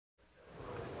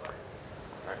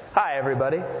Hi,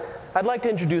 everybody. I'd like to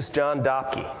introduce John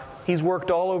Dopke. He's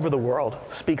worked all over the world,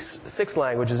 speaks 6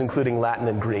 languages including Latin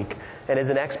and Greek, and is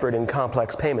an expert in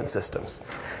complex payment systems.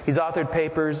 He's authored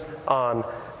papers on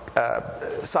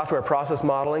software process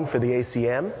modeling for the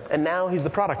ACM, and now he's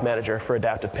the product manager for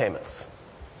Adaptive Payments.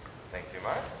 Thank you,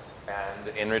 Mark.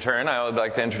 And in return, I would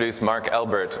like to introduce Mark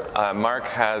Elbert. Mark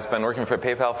has been working for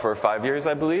PayPal for 5 years,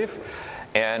 I believe,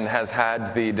 and has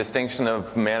had the distinction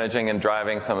of managing and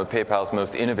driving some of PayPal's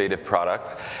most innovative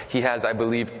products. He has, I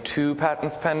believe, 2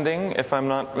 patents pending, if I'm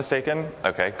not mistaken.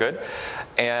 Okay, good.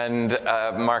 And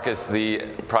Mark is the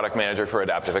product manager for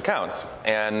Adaptive Accounts.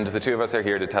 And the 2 of us are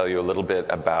here to tell you a little bit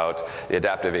about the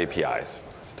Adaptive APIs.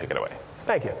 So take it away.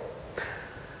 Thank you.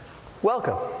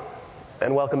 Welcome,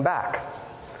 and welcome back.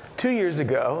 2 years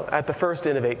ago, at the first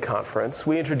Innovate conference,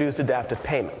 we introduced Adaptive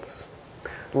Payments.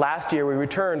 Last year, we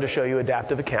returned to show you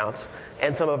Adaptive Accounts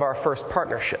and some of our first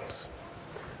partnerships.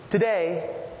 Today,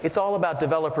 it's all about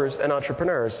developers and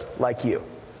entrepreneurs like you.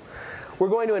 We're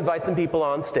going to invite some people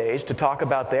on stage to talk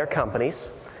about their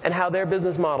companies and how their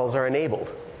business models are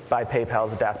enabled by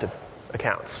PayPal's Adaptive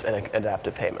Accounts and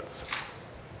Adaptive Payments.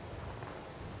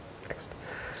 Next.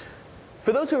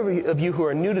 For those of you who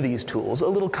are new to these tools, a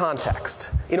little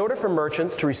context. In order for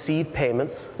merchants to receive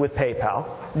payments with PayPal,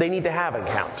 they need to have an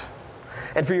account.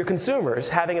 And for your consumers,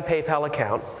 having a PayPal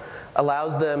account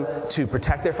allows them to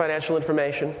protect their financial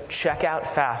information, check out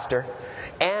faster,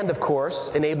 and, of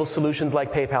course, enable solutions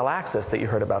like PayPal Access that you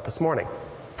heard about this morning.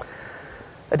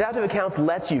 Adaptive Accounts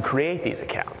lets you create these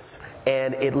accounts,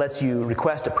 and it lets you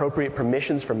request appropriate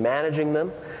permissions for managing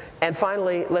them, and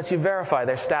finally, lets you verify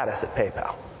their status at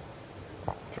PayPal.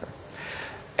 Sure.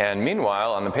 And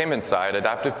meanwhile, on the payment side,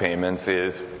 Adaptive Payments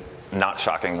is, not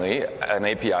shockingly, an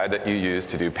API that you use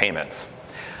to do payments.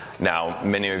 Now,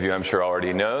 many of you, I'm sure,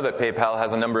 already know that PayPal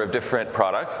has a number of different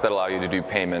products that allow you to do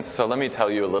payments. So let me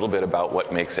tell you a little bit about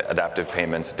what makes Adaptive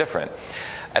Payments different.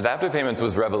 Adaptive Payments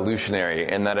was revolutionary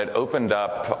in that it opened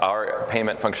up our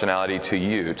payment functionality to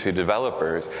you, to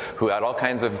developers who had all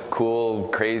kinds of cool,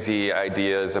 crazy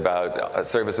ideas about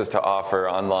services to offer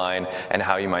online and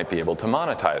how you might be able to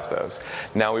monetize those.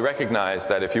 Now, we recognize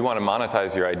that if you want to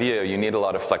monetize your idea, you need a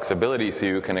lot of flexibility so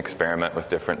you can experiment with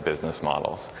different business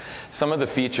models. Some of the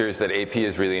features that AP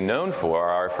is really known for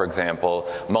are, for example,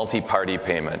 multi-party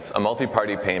payments. A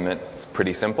multi-party payment is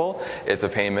pretty simple. It's a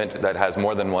payment that has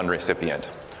more than one recipient.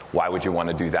 Why would you want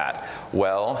to do that?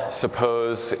 Well,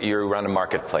 suppose you run a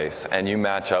marketplace and you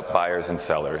match up buyers and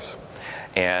sellers.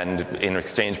 And in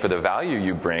exchange for the value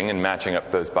you bring in matching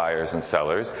up those buyers and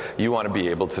sellers, you want to be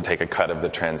able to take a cut of the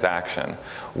transaction.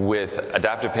 With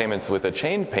Adaptive Payments with a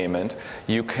chained payment,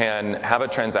 you can have a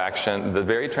transaction, the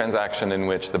very transaction in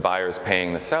which the buyer is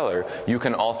paying the seller, you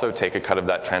can also take a cut of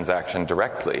that transaction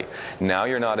directly. Now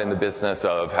you're not in the business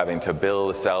of having to bill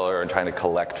the seller and trying to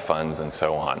collect funds and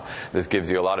so on. This gives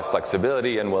you a lot of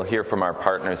flexibility, and we'll hear from our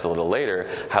partners a little later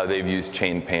how they've used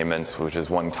chained payments, which is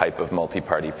one type of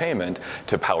multi-party payment,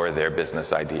 to power their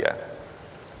business idea.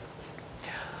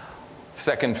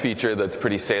 Second feature that's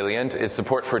pretty salient is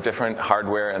support for different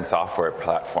hardware and software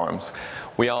platforms.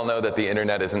 We all know that the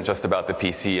internet isn't just about the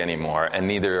PC anymore, and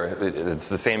it's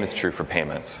the same is true for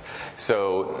payments.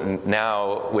 So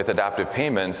now with Adaptive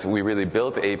Payments, we really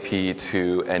built AP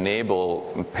to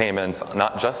enable payments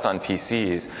not just on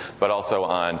PCs, but also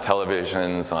on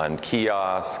televisions, on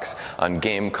kiosks, on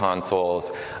game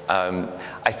consoles.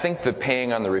 I think the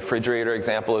paying on the refrigerator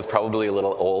example is probably a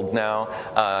little old now.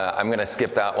 I'm going to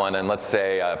skip that one, and let's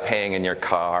say paying in your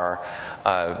car.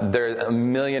 There are a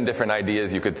million different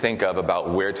ideas you could think of about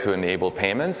where to enable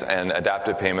payments, and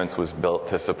Adaptive Payments was built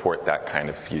to support that kind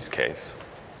of use case.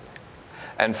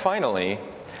 And finally,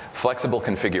 flexible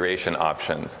configuration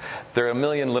options. There are a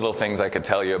million little things I could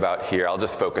tell you about here. I'll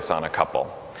just focus on a couple.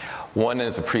 One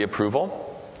is a pre-approval.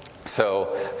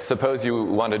 So suppose you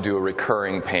want to do a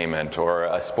recurring payment or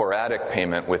a sporadic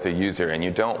payment with a user and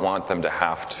you don't want them to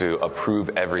have to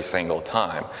approve every single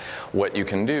time. What you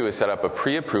can do is set up a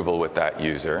pre-approval with that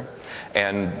user,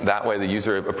 and that way the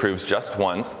user approves just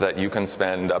once that you can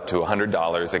spend up to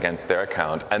 $100 against their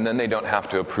account, and then they don't have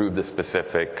to approve the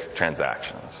specific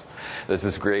transactions. This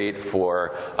is great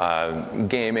for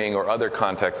gaming or other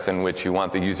contexts in which you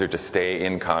want the user to stay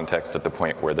in context at the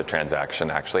point where the transaction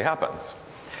actually happens.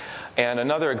 And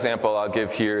another example I'll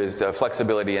give here is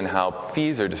flexibility in how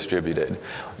fees are distributed.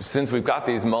 Since we've got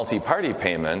these multi-party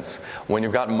payments, when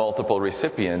you've got multiple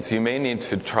recipients, you may need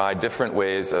to try different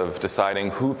ways of deciding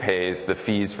who pays the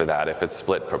fees for that, if it's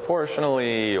split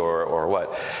proportionally or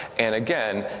what. And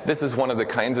again, this is one of the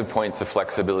kinds of points of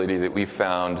flexibility that we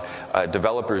found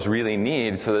developers really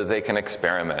need so that they can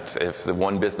experiment. If the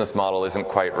one business model isn't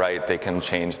quite right, they can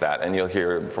change that. And you'll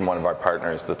hear from one of our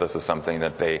partners that this is something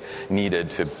that they needed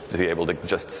to be able to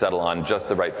just settle on just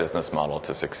the right business model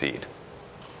to succeed.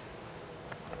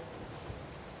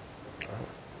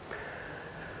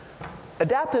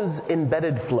 Adaptive's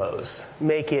embedded flows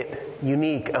make it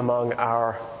unique among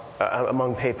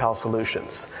PayPal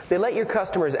solutions. They let your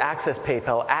customers access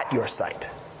PayPal at your site,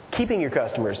 keeping your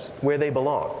customers where they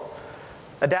belong.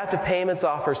 Adaptive Payments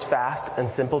offers fast and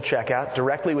simple checkout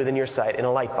directly within your site in a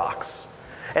Lightbox.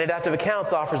 And Adaptive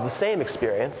Accounts offers the same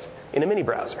experience in a mini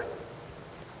browser,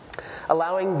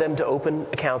 allowing them to open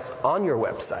accounts on your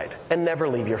website and never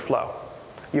leave your flow.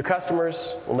 Your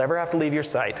customers will never have to leave your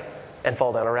site and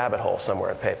fall down a rabbit hole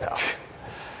somewhere at PayPal.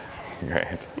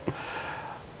 Great.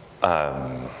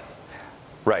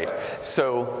 Right.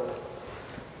 So,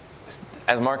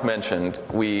 as Mark mentioned,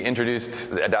 we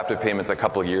introduced Adaptive Payments a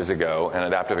couple of years ago and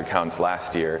Adaptive Accounts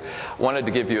last year. I wanted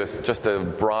to give you just a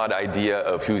broad idea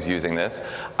of who's using this.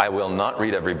 I will not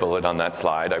read every bullet on that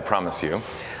slide, I promise you.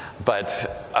 But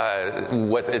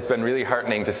it's been really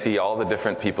heartening to see all the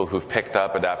different people who've picked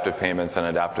up Adaptive Payments and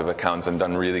Adaptive Accounts and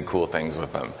done really cool things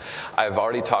with them. I've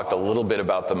already talked a little bit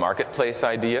about the marketplace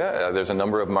idea. There's a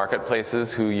number of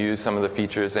marketplaces who use some of the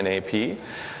features in AP.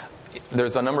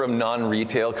 There's a number of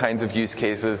non-retail kinds of use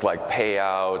cases like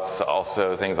payouts,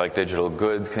 also things like digital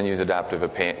goods can use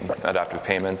adaptive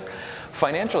payments.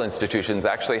 Financial institutions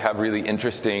actually have really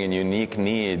interesting and unique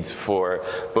needs for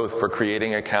both for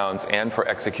creating accounts and for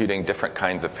executing different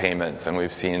kinds of payments, and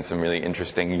we've seen some really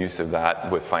interesting use of that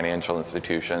with financial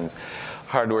institutions.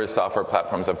 Hardware, software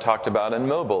platforms I've talked about, and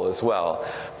mobile as well.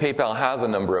 PayPal has a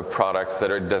number of products that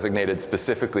are designated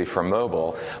specifically for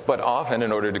mobile, but often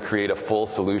in order to create a full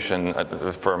solution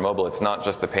for mobile, it's not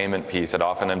just the payment piece. It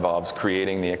often involves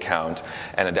creating the account,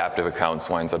 and Adaptive Accounts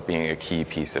winds up being a key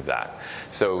piece of that.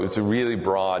 So it's a really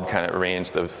broad kind of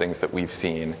range of things that we've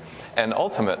seen. And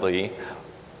ultimately,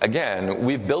 again,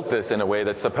 we've built this in a way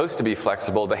that's supposed to be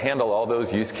flexible to handle all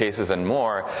those use cases and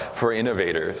more for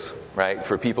innovators, right?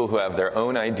 For people who have their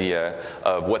own idea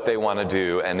of what they want to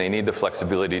do, and they need the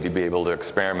flexibility to be able to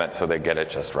experiment so they get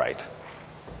it just right.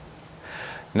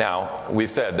 Now,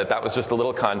 we've said that that was just a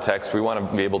little context. We want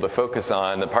to be able to focus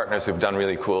on the partners who've done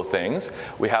really cool things.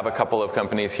 We have a couple of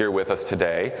companies here with us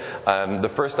today.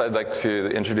 The first, I'd like to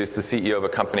introduce the CEO of a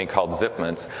company called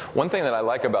Zipments. One thing that I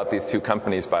like about these two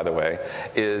companies, by the way,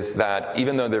 is that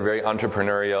even though they're very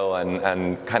entrepreneurial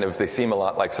and kind of they seem a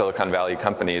lot like Silicon Valley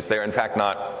companies, they're in fact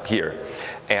not here.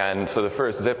 And so the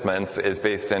first, Zipments, is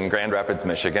based in Grand Rapids,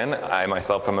 Michigan. I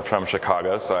myself am from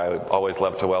Chicago, so I always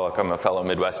love to welcome a fellow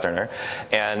Midwesterner.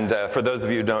 And for those of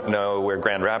you who don't know where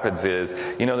Grand Rapids is,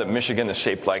 you know that Michigan is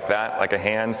shaped like that, like a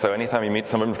hand. So anytime you meet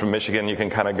someone from Michigan, you can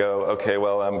kind of go, okay,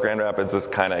 well, Grand Rapids is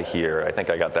kind of here. I think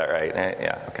I got that right.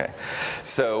 Yeah, okay.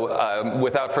 So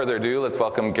without further ado, let's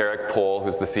welcome Garrick Pohl,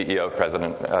 who's the CEO and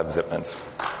President of Zipments.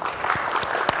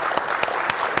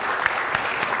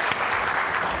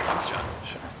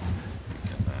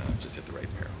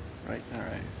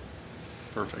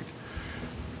 Perfect.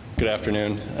 Good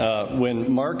afternoon.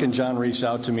 When Mark and John reached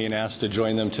out to me and asked to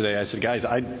join them today, I said, guys,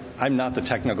 I'm not the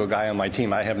technical guy on my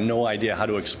team. I have no idea how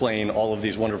to explain all of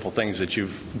these wonderful things that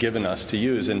you've given us to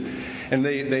use. And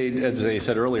they, as they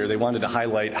said earlier, they wanted to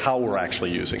highlight how we're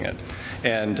actually using it.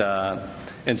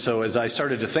 And so as I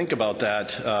started to think about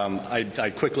that, I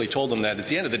quickly told them that at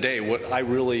the end of the day, what I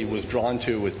really was drawn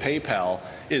to with PayPal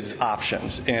is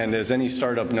options. And as any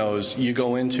startup knows, you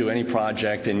go into any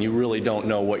project and you really don't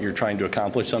know what you're trying to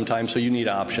accomplish sometimes, so you need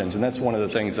options. And that's one of the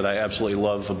things that I absolutely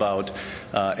love about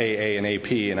AA and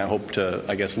AP, and I hope to,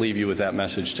 I guess, leave you with that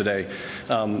message today.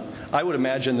 I would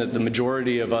imagine that the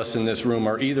majority of us in this room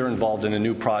are either involved in a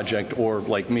new project or,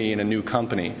 like me, in a new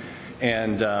company.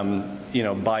 And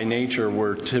by nature,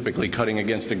 we're typically cutting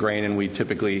against the grain, and we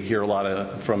typically hear a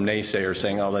lot from naysayers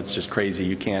saying, "Oh, that's just crazy.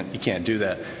 You can't do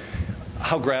that."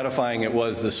 How gratifying it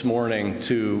was this morning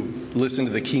to listen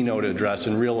to the keynote address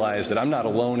and realize that I'm not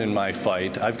alone in my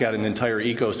fight. I've got an entire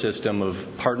ecosystem of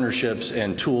partnerships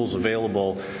and tools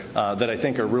available that I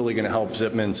think are really going to help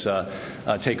Zipments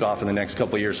take off in the next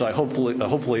couple of years. So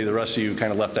hopefully the rest of you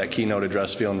kind of left that keynote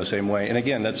address feeling the same way. And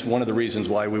again, that's one of the reasons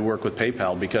why we work with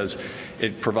PayPal, because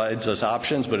it provides us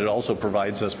options, but it also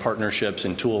provides us partnerships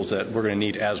and tools that we're going to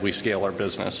need as we scale our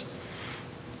business.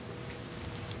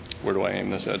 Where do I aim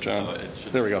this at, John?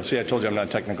 There we go. See, I told you I'm not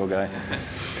a technical guy.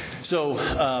 So,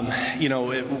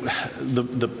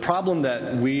 the problem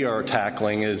that we are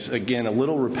tackling is, again, a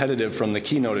little repetitive from the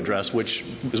keynote address, which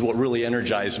is what really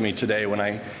energized me today when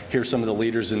I hear some of the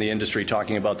leaders in the industry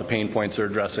talking about the pain points they're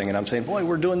addressing. And I'm saying, boy,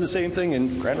 we're doing the same thing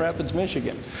in Grand Rapids,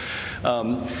 Michigan.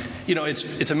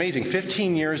 It's amazing.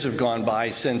 15 years have gone by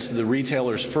since the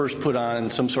retailers first put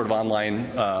on some sort of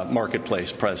online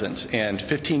marketplace presence. And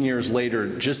 15 years later,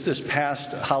 just this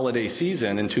past holiday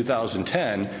season in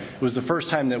 2010, was the first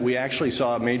time that we actually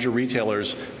saw major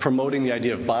retailers promoting the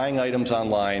idea of buying items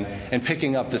online and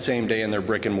picking up the same day in their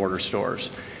brick and mortar stores.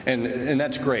 And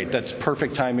that's great. That's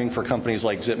perfect timing for companies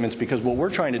like Zipmans, because what we're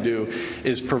trying to do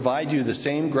is provide you the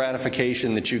same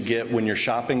gratification that you get when you're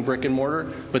shopping brick and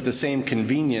mortar, but the same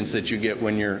convenience that you get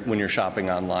when you're shopping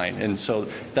online. And so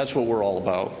that's what we're all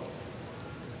about.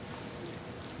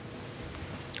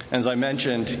 As I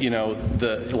mentioned,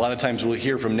 a lot of times we'll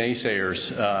hear from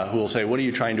naysayers who will say, what are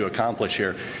you trying to accomplish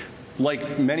here?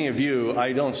 Like many of you,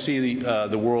 I don't see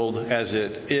the world as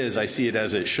it is. I see it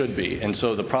as it should be. And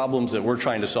so the problems that we're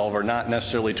trying to solve are not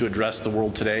necessarily to address the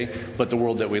world today, but the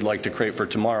world that we'd like to create for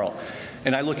tomorrow.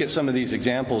 And I look at some of these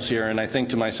examples here and I think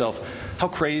to myself, how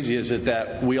crazy is it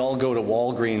that we all go to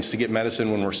Walgreens to get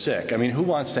medicine when we're sick? I mean, who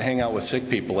wants to hang out with sick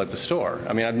people at the store?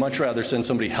 I mean, I'd much rather send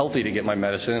somebody healthy to get my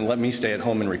medicine and let me stay at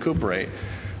home and recuperate.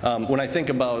 When I think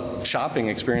about shopping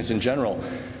experience in general,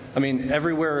 I mean,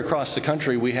 everywhere across the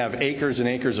country we have acres and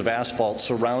acres of asphalt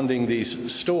surrounding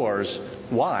these stores.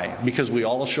 Why? Because we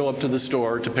all show up to the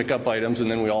store to pick up items and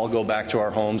then we all go back to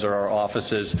our homes or our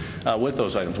offices with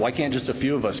those items. Why can't just a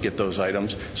few of us get those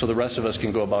items so the rest of us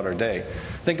can go about our day?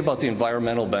 Think about the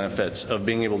environmental benefits of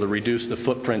being able to reduce the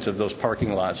footprint of those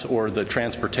parking lots, or the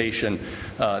transportation,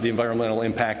 the environmental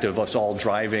impact of us all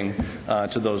driving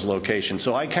to those locations.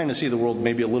 So I kind of see the world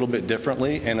maybe a little bit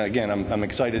differently, and again, I'm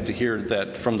excited to hear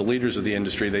that from the leaders of the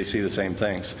industry, they see the same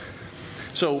things.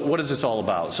 So what is this all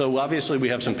about? So obviously we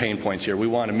have some pain points here. We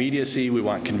want immediacy, we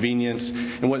want convenience,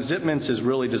 and what Zipmans is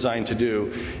really designed to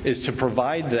do is to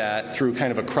provide that through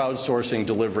kind of a crowdsourcing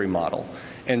delivery model.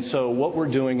 And so what we're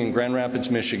doing in Grand Rapids,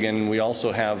 Michigan, we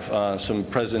also have some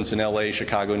presence in LA,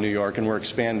 Chicago, New York, and we're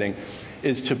expanding,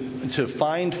 is to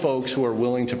find folks who are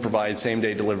willing to provide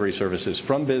same-day delivery services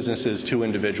from businesses to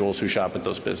individuals who shop at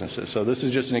those businesses. So this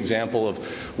is just an example of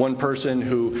one person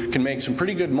who can make some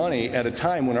pretty good money at a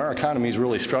time when our economy is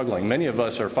really struggling. Many of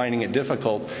us are finding it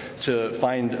difficult to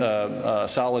find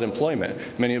solid employment.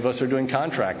 Many of us are doing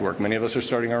contract work. Many of us are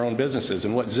starting our own businesses.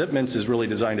 And what Zipmans is really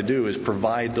designed to do is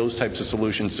provide those types of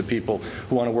solutions to people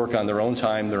who want to work on their own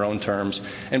time, their own terms,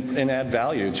 and add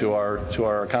value to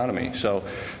our economy. So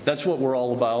that's what we're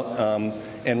all about,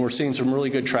 and we're seeing some really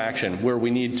good traction. Where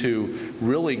we need to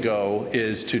really go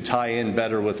is to tie in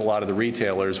better with a lot of the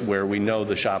retailers where we know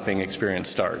the shopping experience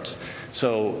starts.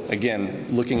 So again,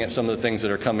 looking at some of the things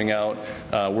that are coming out,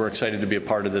 we're excited to be a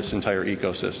part of this entire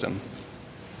ecosystem.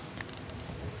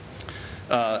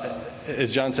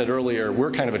 As John said earlier,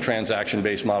 we're kind of a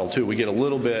transaction-based model too. We get a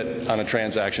little bit on a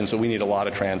transaction, so we need a lot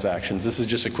of transactions. This is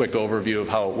just a quick overview of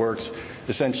how it works.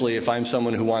 Essentially, if I'm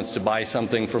someone who wants to buy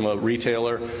something from a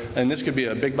retailer, and this could be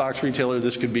a big box retailer,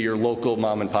 this could be your local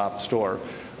mom and pop store.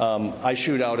 I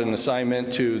shoot out an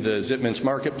assignment to the Zipmans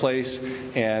marketplace,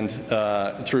 and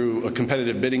through a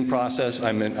competitive bidding process,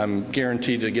 I'm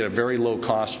guaranteed to get a very low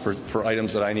cost for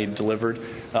items that I need delivered.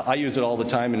 I use it all the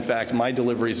time. In fact, my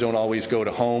deliveries don't always go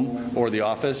to home or the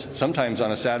office. Sometimes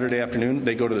on a Saturday afternoon,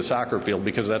 they go to the soccer field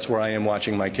because that's where I am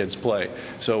watching my kids play.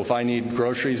 So if I need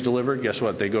groceries delivered, guess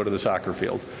what? They go to the soccer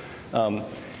field.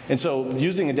 And so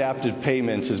using adaptive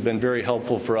payments has been very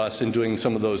helpful for us in doing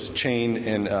some of those chain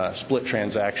and split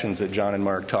transactions that John and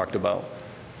Mark talked about.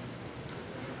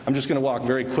 I'm just going to walk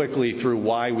very quickly through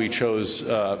why we chose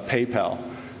PayPal.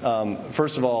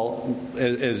 First of all,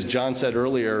 as John said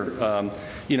earlier,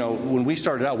 when we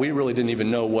started out, we really didn't even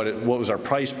know what was our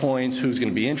price points, who's going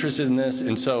to be interested in this,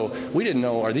 and so we didn't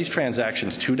know, are these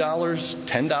transactions $2,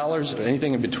 $10,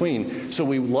 anything in between? So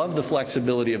we love the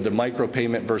flexibility of the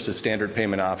micropayment versus standard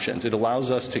payment options. It allows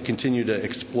us to continue to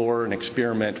explore and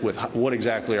experiment with what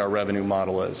exactly our revenue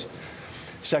model is.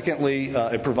 Secondly,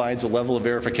 it provides a level of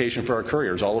verification for our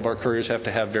couriers. All of our couriers have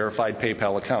to have verified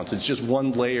PayPal accounts. It's just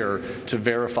one layer to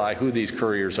verify who these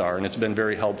couriers are, and it's been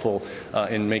very helpful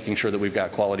in making sure that we've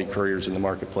got quality couriers in the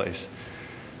marketplace.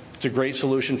 It's a great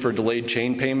solution for delayed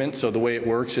chain payment. So the way it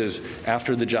works is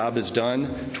after the job is done,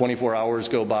 24 hours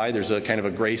go by. There's a kind of a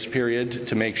grace period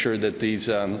to make sure that these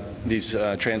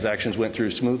transactions went through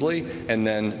smoothly, and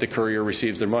then the courier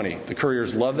receives their money. The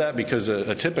couriers love that because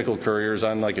a typical courier is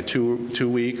on like a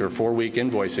two-week or 4-week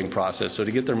invoicing process. So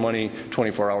to get their money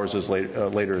 24 hours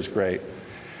later is great.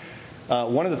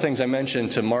 One of the things I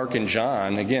mentioned to Mark and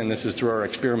John, again, this is through our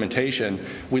experimentation,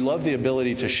 we love the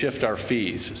ability to shift our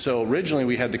fees. So originally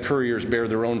we had the couriers bear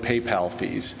their own PayPal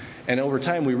fees. And over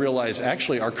time we realized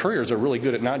actually our couriers are really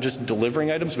good at not just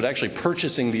delivering items, but actually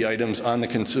purchasing the items on the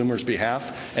consumer's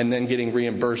behalf and then getting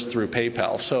reimbursed through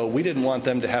PayPal. So we didn't want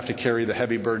them to have to carry the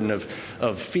heavy burden of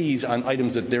fees on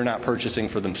items that they're not purchasing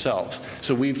for themselves.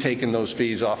 So we've taken those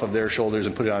fees off of their shoulders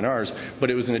and put it on ours,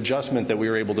 but it was an adjustment that we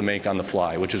were able to make on the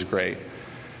fly, which is great.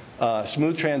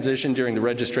 Smooth transition during the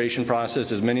registration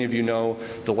process. As many of you know,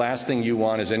 the last thing you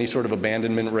want is any sort of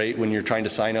abandonment rate when you're trying to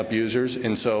sign up users.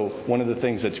 And so one of the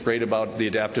things that's great about the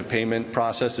adaptive payment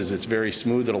process is it's very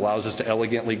smooth. It allows us to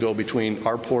elegantly go between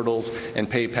our portals and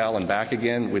PayPal and back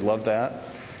again. We love that.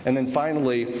 And then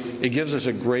finally, it gives us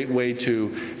a great way to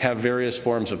have various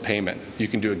forms of payment. You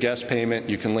can do a guest payment,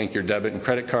 you can link your debit and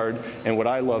credit card, and what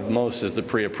I love most is the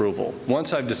pre-approval.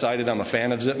 Once I've decided I'm a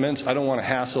fan of Zipments, I don't want to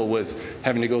hassle with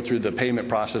having to go through the payment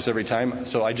process every time,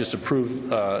 so I just approve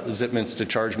Zipments to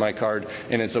charge my card,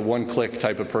 and it's a one-click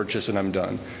type of purchase and I'm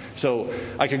done. So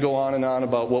I could go on and on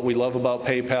about what we love about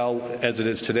PayPal as it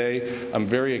is today. I'm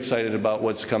very excited about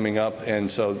what's coming up,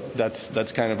 and so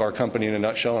that's kind of our company in a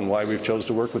nutshell and why we've chosen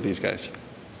to work with these guys.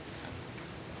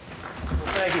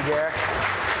 Thank you, Garrick.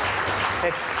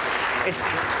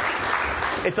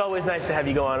 It's always nice to have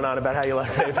you go on and on about how you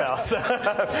like PayPal. So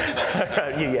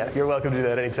yeah, you're welcome to do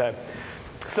that anytime.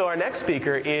 So our next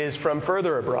speaker is from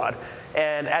further abroad.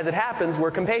 And as it happens,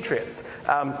 we're compatriots.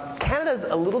 Canada's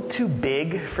a little too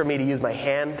big for me to use my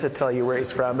hand to tell you where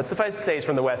he's from, but suffice to say he's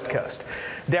from the West Coast.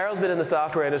 Daryl's been in the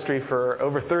software industry for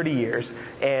over 30 years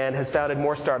and has founded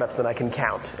more startups than I can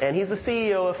count. And he's the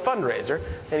CEO of Fundraiser,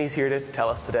 and he's here to tell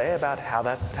us today about how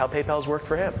PayPal's worked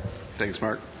for him. Thanks,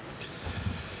 Mark.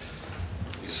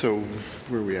 So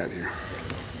where are we at here?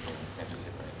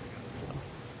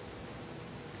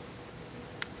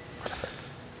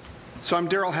 So I'm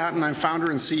Daryl Hatton. I'm founder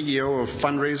and CEO of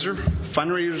Fundraiser.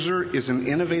 Fundraiser is an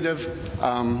innovative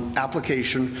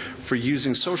application for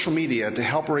using social media to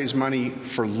help raise money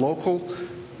for local,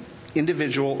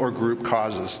 individual, or group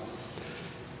causes.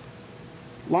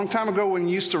 A long time ago, when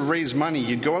you used to raise money,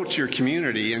 you'd go out to your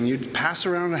community and you'd pass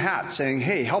around a hat saying,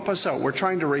 hey, help us out. We're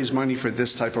trying to raise money for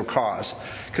this type of cause.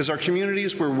 Because our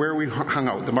communities were where we hung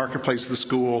out, the marketplace, the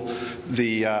school,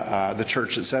 the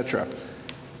church, etc.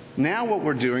 Now what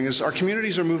we're doing is our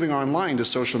communities are moving online to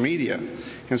social media.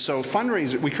 And so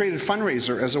we created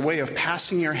Fundraiser as a way of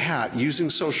passing your hat using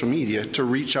social media to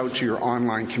reach out to your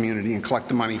online community and collect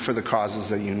the money for the causes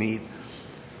that you need.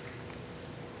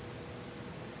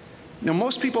 Now,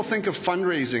 most people think of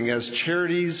fundraising as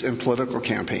charities and political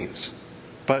campaigns.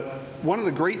 But one of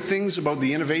the great things about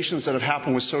the innovations that have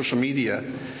happened with social media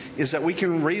is that we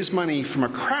can raise money from a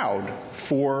crowd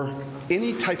for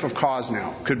any type of cause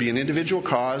now. Could be an individual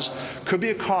cause, could be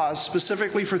a cause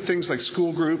specifically for things like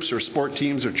school groups or sport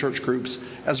teams or church groups,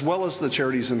 as well as the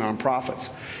charities and nonprofits.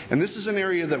 And this is an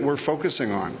area that we're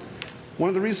focusing on. One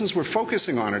of the reasons we're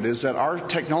focusing on it is that our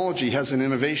technology has an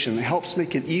innovation that helps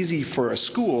make it easy for a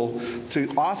school to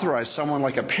authorize someone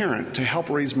like a parent to help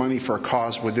raise money for a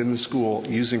cause within the school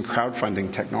using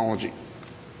crowdfunding technology.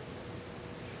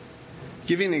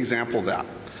 Give you an example of that.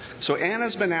 So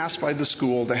Anna's been asked by the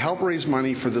school to help raise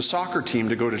money for the soccer team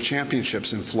to go to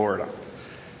championships in Florida.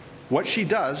 What she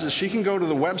does is she can go to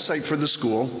the website for the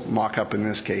school, mock-up in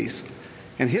this case,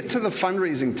 and hit to the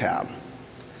fundraising tab.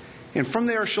 And from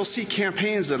there, she'll see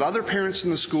campaigns that other parents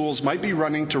in the schools might be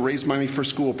running to raise money for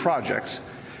school projects.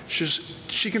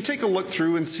 She can take a look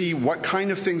through and see what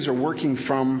kind of things are working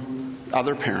from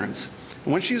other parents.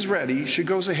 And when she's ready, she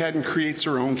goes ahead and creates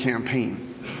her own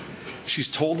campaign. She's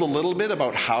told a little bit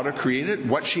about how to create it,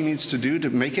 what she needs to do to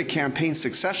make a campaign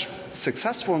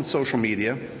successful in social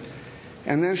media,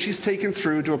 and then she's taken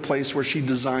through to a place where she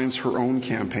designs her own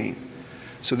campaign.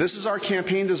 So this is our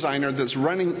campaign designer that's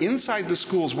running inside the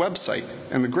school's website.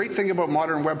 And the great thing about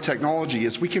modern web technology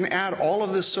is we can add all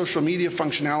of this social media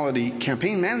functionality,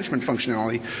 campaign management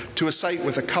functionality, to a site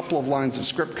with a couple of lines of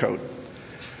script code.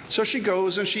 So she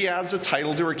goes and she adds a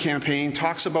title to her campaign,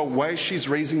 talks about why she's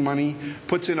raising money,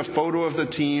 puts in a photo of the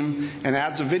team, and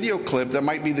adds a video clip that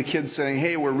might be the kids saying,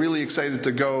 hey, we're really excited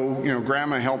to go,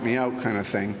 Grandma, help me out, kind of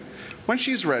thing. When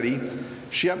she's ready,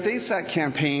 she updates that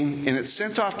campaign and it's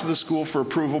sent off to the school for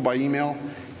approval by email,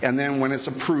 and then when it's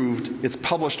approved, it's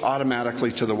published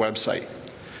automatically to the website.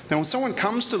 Now, when someone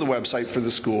comes to the website for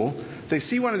the school, they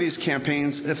see one of these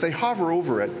campaigns. If they hover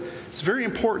over it, it's very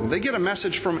important. They get a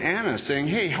message from Anna saying,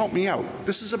 hey, help me out.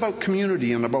 This is about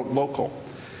community and about local.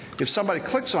 If somebody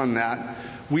clicks on that,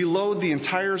 we load the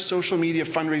entire social media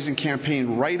fundraising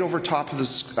campaign right over top of the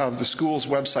school's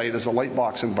website as a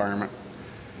lightbox environment.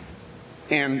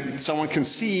 And someone can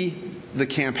see the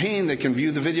campaign, they can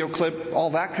view the video clip, all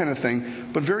that kind of thing.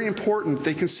 But very important,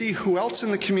 they can see who else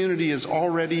in the community has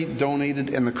already donated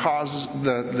and the causes,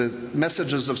 the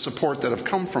messages of support that have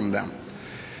come from them.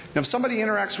 Now, if somebody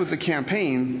interacts with the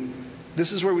campaign,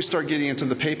 this is where we start getting into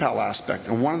the PayPal aspect,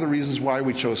 and one of the reasons why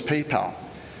we chose PayPal.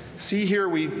 See here,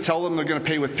 we tell them they're going to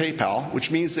pay with PayPal,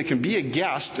 which means they can be a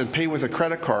guest and pay with a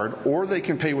credit card, or they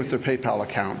can pay with their PayPal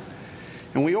account.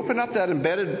 And we open up that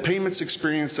embedded payments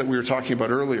experience that we were talking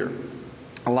about earlier.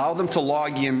 Allow them to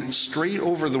log in straight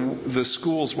over the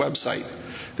school's website.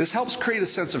 This helps create a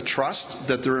sense of trust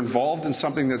that they're involved in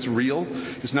something that's real.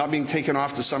 It's not being taken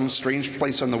off to some strange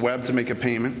place on the web to make a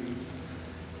payment.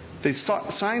 They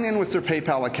sign in with their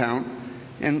PayPal account,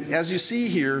 and as you see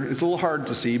here, it's a little hard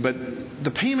to see, but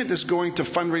the payment is going to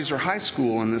Fundraiser High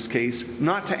School in this case,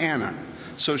 not to Anna.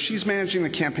 So she's managing the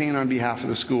campaign on behalf of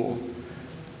the school.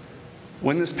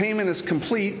 When this payment is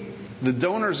complete, the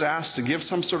donor is asked to give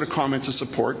some sort of comment to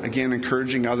support, again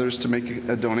encouraging others to make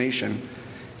a donation.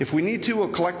 If we need to, we'll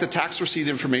collect the tax receipt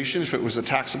information if it was a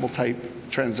taxable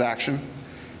type transaction.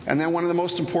 And then one of the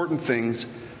most important things,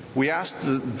 we ask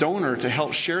the donor to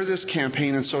help share this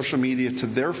campaign in social media to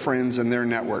their friends and their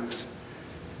networks.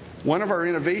 One of our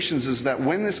innovations is that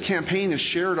when this campaign is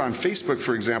shared on Facebook,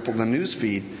 for example, the news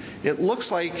feed, it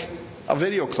looks like a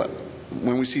video clip.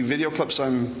 When we see video clips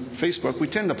on Facebook, we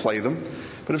tend to play them.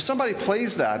 But if somebody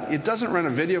plays that, it doesn't run a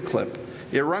video clip.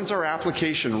 It runs our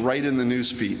application right in the news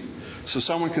feed. So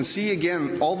someone can see,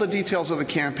 again, all the details of the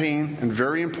campaign, and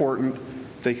very important,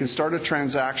 they can start a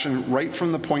transaction right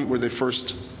from the point where they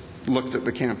first looked at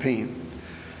the campaign.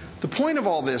 The point of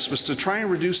all this was to try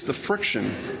and reduce the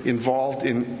friction involved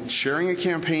in sharing a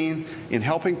campaign, in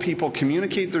helping people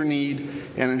communicate their need,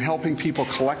 and in helping people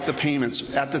collect the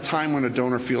payments at the time when a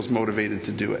donor feels motivated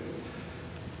to do it.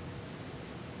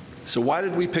 So why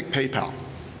did we pick PayPal?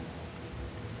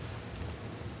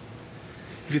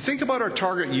 If you think about our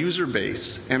target user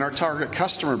base and our target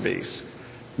customer base,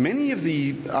 many of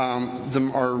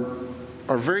them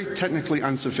are very technically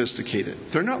unsophisticated.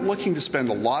 They're not looking to spend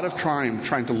a lot of time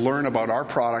trying to learn about our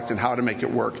product and how to make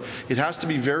it work. It has to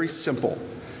be very simple.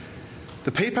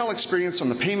 The PayPal experience on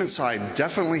the payment side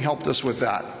definitely helped us with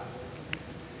that.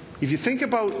 If you think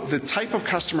about the type of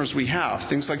customers we have,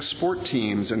 things like sport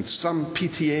teams and some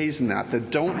PTAs and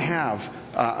that don't have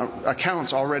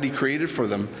accounts already created for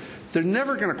them, they're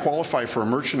never going to qualify for a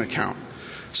merchant account.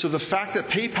 So the fact that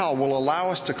PayPal will allow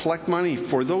us to collect money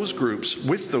for those groups,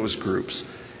 with those groups,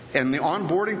 and the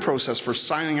onboarding process for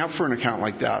signing up for an account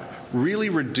like that really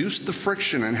reduced the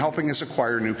friction in helping us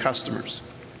acquire new customers.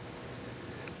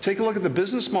 Take a look at the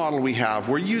business model we have.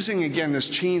 We're using, again, this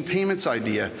chain payments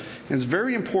idea, and it's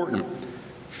very important.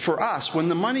 For us, when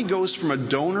the money goes from a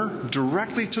donor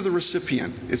directly to the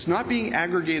recipient, it's not being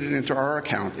aggregated into our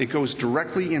account, it goes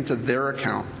directly into their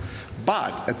account.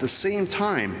 But at the same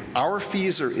time, our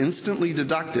fees are instantly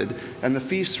deducted, and the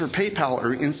fees for PayPal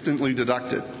are instantly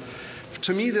deducted.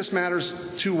 To me, this matters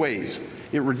two ways.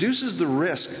 It reduces the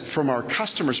risk from our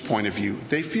customer's point of view.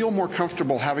 They feel more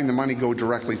comfortable having the money go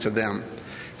directly to them.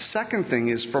 Second thing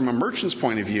is, from a merchant's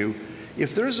point of view,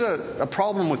 if there's a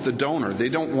problem with the donor, they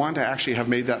don't want to actually have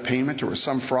made that payment or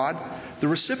some fraud, the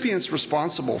recipient's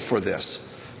responsible for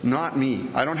this, not me.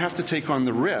 I don't have to take on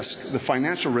the risk, the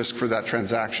financial risk for that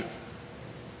transaction.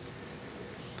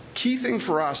 Key thing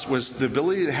for us was the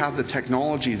ability to have the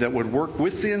technology that would work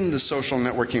within the social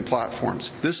networking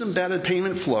platforms. This embedded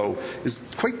payment flow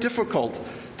is quite difficult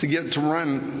to get to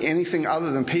run anything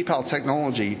other than PayPal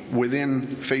technology within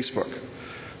Facebook.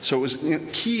 So it was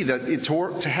key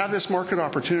that to have this market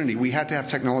opportunity, we had to have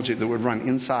technology that would run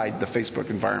inside the Facebook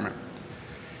environment.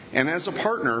 And as a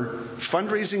partner,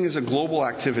 fundraising is a global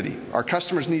activity. Our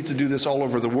customers need to do this all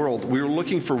over the world. We were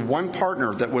looking for one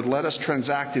partner that would let us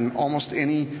transact in almost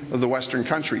any of the Western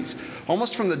countries.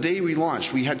 Almost from the day we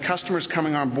launched, we had customers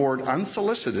coming on board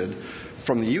unsolicited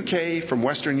from the UK, from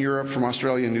Western Europe, from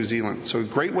Australia and New Zealand. So a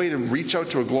great way to reach out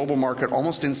to a global market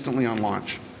almost instantly on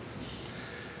launch.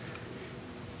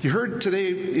 You heard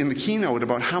today in the keynote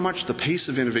about how much the pace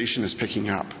of innovation is picking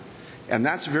up. And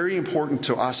that's very important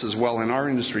to us as well in our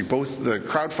industry. Both the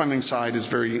crowdfunding side is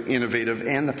very innovative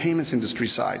and the payments industry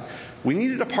side. We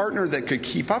needed a partner that could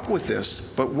keep up with this,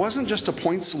 but wasn't just a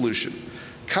point solution.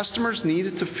 Customers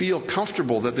needed to feel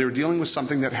comfortable that they were dealing with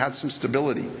something that had some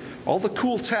stability. All the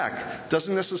cool tech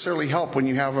doesn't necessarily help when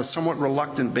you have a somewhat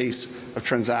reluctant base of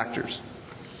transactors.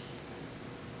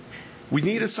 We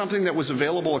needed something that was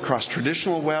available across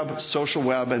traditional web, social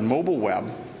web, and mobile web,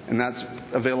 and that's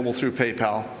available through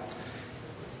PayPal.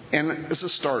 And as a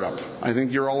startup, I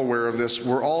think you're all aware of this,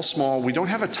 we're all small, we don't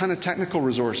have a ton of technical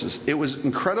resources. It was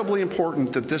incredibly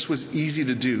important that this was easy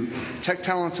to do. Tech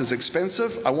talent is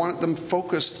expensive. I wanted them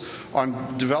focused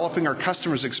on developing our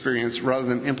customers' experience rather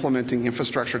than implementing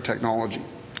infrastructure technology.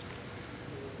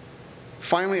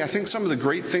 Finally, I think some of the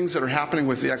great things that are happening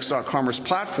with the X.Commerce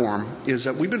platform is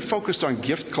that we've been focused on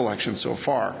gift collection so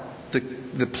far.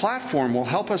 The platform will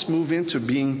help us move into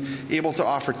being able to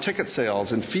offer ticket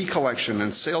sales and fee collection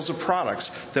and sales of products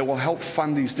that will help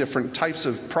fund these different types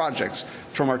of projects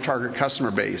from our target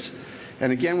customer base.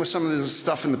 And again, with some of this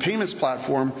stuff in the payments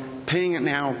platform, paying it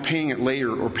now, paying it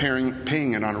later, or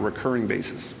paying it on a recurring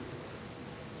basis.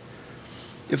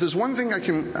 If there's one thing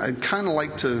I'd kind of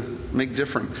like to make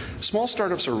different, small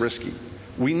startups are risky.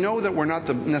 We know that we're not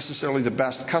necessarily the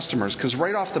best customers because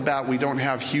right off the bat we don't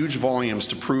have huge volumes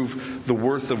to prove the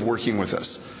worth of working with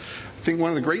us. I think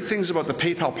one of the great things about the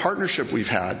PayPal partnership we've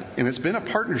had, and it's been a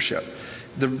partnership,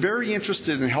 they're very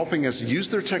interested in helping us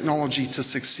use their technology to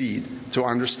succeed, to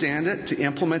understand it, to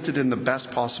implement it in the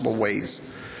best possible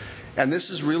ways. And this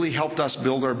has really helped us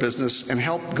build our business and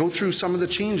help go through some of the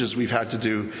changes we've had to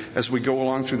do as we go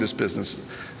along through this business.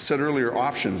 I said earlier,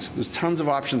 options. There's tons of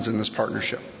options in this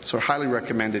partnership, so I highly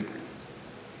recommend it.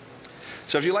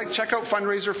 So if you like, check out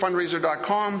Fundraiser,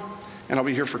 fundraiser.com, and I'll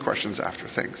be here for questions after.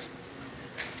 Thanks.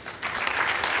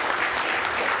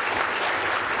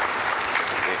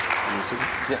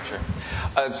 Yeah, sure.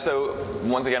 So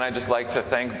once again, I'd just like to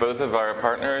thank both of our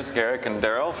partners, Garrick and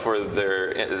Daryl, for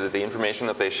the information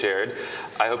that they shared.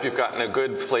 I hope you've gotten a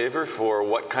good flavor for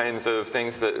what kinds of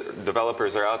things that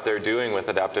developers are out there doing with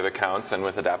adaptive accounts and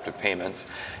with adaptive payments.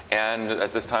 And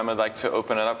at this time, I'd like to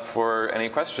open it up for any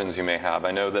questions you may have.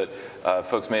 I know that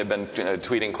folks may have been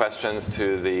tweeting questions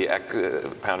to the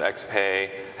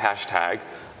 #XPay hashtag,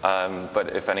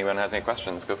 but if anyone has any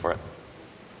questions, go for it.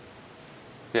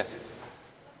 Yes?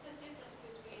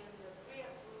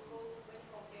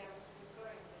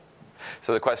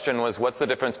 So the question was, what's the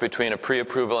difference between a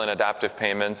pre-approval in adaptive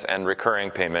payments and recurring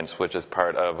payments, which is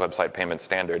part of Website Payment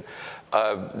Standard?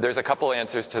 There's a couple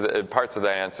answers to the parts of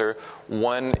that answer.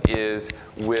 One is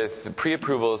with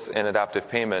pre-approvals in adaptive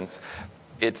payments,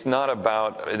 it's not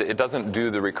about, it doesn't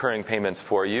do the recurring payments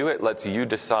for you. It lets you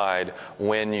decide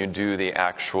when you do the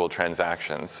actual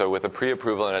transactions. So with a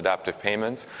pre-approval in adaptive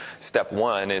payments, step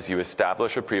one is you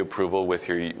establish a pre-approval with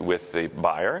the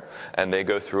buyer, and they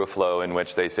go through a flow in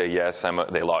which they say, yes,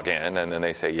 they log in, and then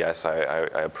they say, yes, I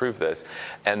approve this.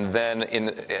 And then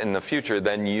in the future,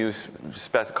 then you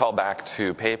call back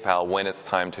to PayPal when it's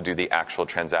time to do the actual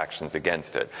transactions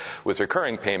against it. With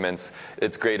recurring payments,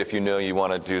 it's great if you know you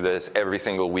want to do this every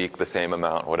single week, the same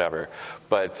amount, whatever.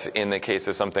 But in the case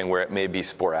of something where it may be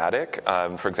sporadic,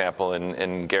 for example,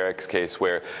 in Garrick's case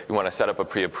where you want to set up a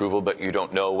pre-approval but you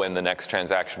don't know when the next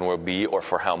transaction will be or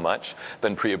for how much,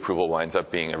 then pre-approval winds up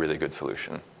being a really good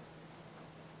solution.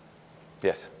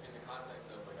 Yes? In the context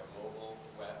of like a mobile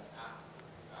web app,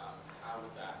 how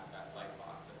would that light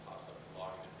box that pops up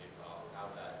logging to PayPal, how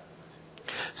is that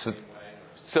implemented?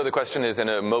 So the question is, in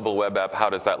a mobile web app, how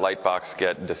does that light box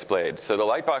get displayed? So the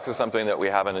light box is something that we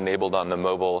haven't enabled on the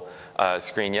mobile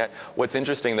screen yet. What's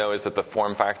interesting, though, is that the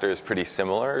form factor is pretty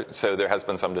similar. So there has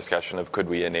been some discussion of could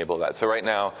we enable that. So right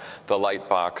now, the light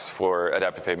box for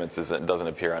adaptive payments doesn't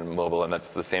appear on mobile, and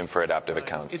that's the same for adaptive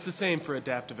accounts. It's the same for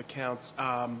adaptive accounts,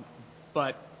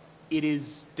 but it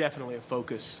is definitely a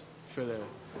focus for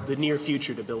the near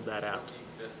future to build that out. What's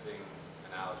the existing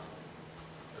analogy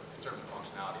in terms of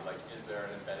functionality? Like, is there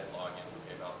an embedded login for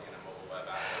PayPal in a mobile web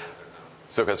app, or is there no?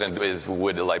 So the question is,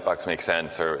 would a light box make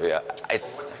sense? Or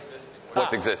What's existing?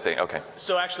 What's existing? Okay.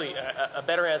 So actually, a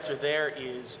better answer there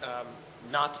is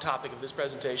not the topic of this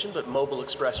presentation, but Mobile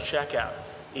Express Checkout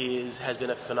has been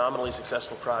a phenomenally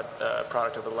successful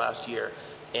product over the last year.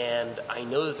 And I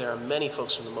know that there are many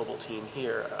folks from the mobile team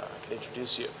here I can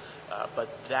introduce you. But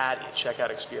that checkout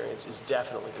experience is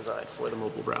definitely designed for the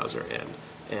mobile browser,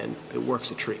 and it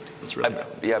works a treat. It's really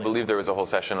I believe there was a whole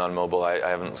session on mobile. I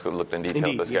haven't looked in detail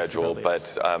at the schedule, but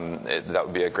that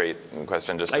would be a great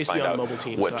question just to find out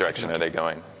what direction are they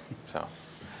going. So,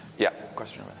 yeah,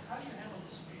 question over there.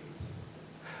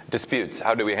 Disputes.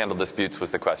 How do we handle disputes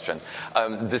was the question.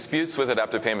 Disputes with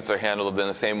adaptive payments are handled in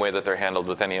the same way that they're handled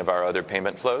with any of our other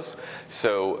payment flows.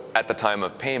 So at the time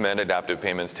of payment, adaptive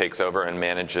payments takes over and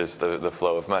manages the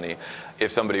flow of money.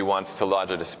 If somebody wants to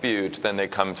lodge a dispute, then they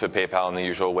come to PayPal in the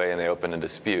usual way and they open a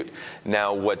dispute.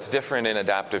 Now, what's different in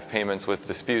adaptive payments with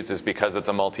disputes is because it's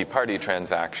a multi-party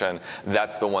transaction,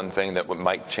 that's the one thing that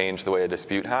might change the way a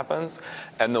dispute happens.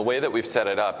 And the way that we've set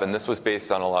it up, and this was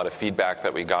based on a lot of feedback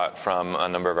that we got from a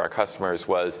number of our customers,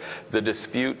 was the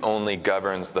dispute only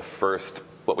governs the first,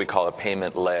 what we call a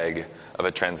payment leg of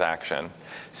a transaction.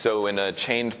 So in a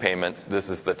chained payment, this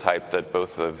is the type that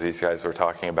both of these guys were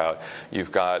talking about.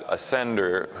 You've got a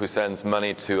sender who sends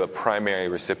money to a primary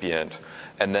recipient,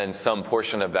 and then some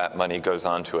portion of that money goes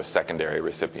on to a secondary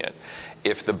recipient.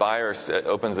 If the buyer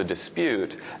opens a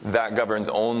dispute, that governs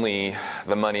only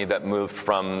the money that moved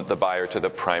from the buyer to the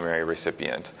primary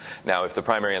recipient. Now, if the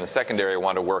primary and the secondary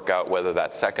want to work out whether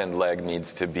that second leg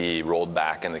needs to be rolled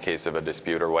back in the case of a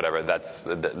dispute or whatever,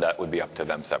 that would be up to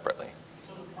them separately.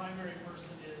 So the primary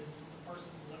person is the person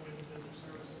delivering the goods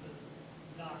or services,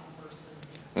 not the person...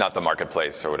 Not the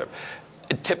marketplace or whatever.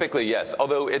 Typically, yes,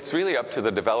 although it's really up to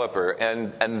the developer,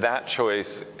 and that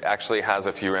choice actually has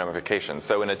a few ramifications.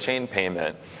 So in a chain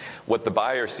payment, what the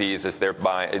buyer sees is they're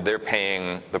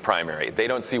paying the primary. They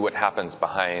don't see what happens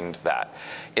behind that.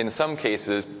 In some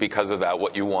cases, because of that,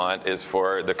 what you want is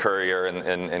for the courier,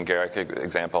 in Garrick's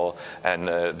example, and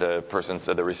the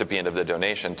recipient of the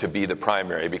donation to be the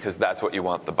primary, because that's what you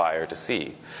want the buyer to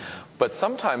see. But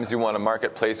sometimes you want a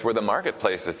marketplace where the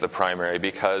marketplace is the primary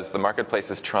because the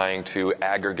marketplace is trying to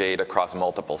aggregate across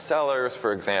multiple sellers,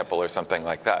 for example, or something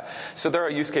like that. So there are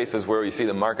use cases where you see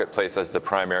the marketplace as the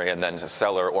primary and then a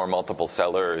seller or multiple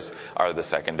sellers are the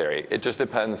secondary. It just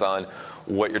depends on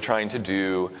what you're trying to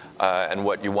do and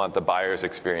what you want the buyer's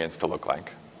experience to look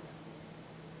like.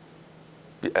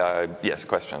 Yes,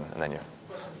 question, and then you.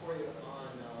 Question for you on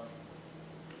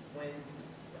when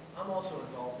I'm also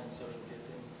involved in social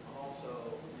gifting. I'm also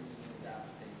using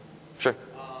adaptive payments. Sure.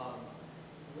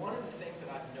 One of the things that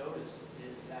I've noticed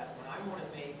is that when I want to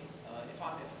make, if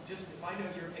I know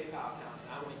your PayPal account and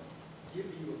I want to give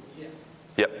you a gift,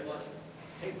 Yep. money,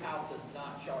 PayPal does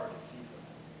not charge a fee for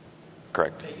that.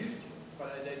 Correct. They used to,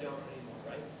 but they don't anymore,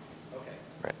 right? Okay.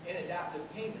 Right. In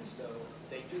adaptive payments, though,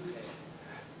 they do pay.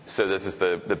 So this is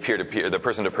the peer-to-peer, the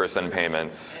person-to-person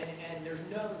payments. And there's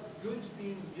no goods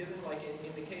being given, like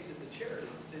in the case of the charity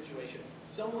situation,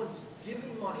 someone's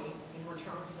giving money in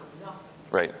return for nothing.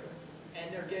 Right.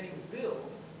 And they're getting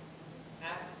billed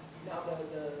at, now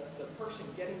the person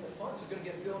getting the funds is going to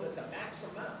get billed at the max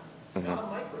amount. It's not a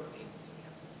micropayments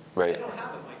account. Right. They don't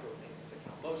have a micropayments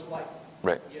account, most likely.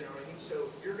 Right. You know what I mean? So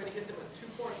you're going to hit them with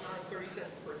 2.930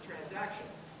 cents per transaction.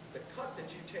 The cut that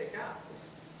you take out,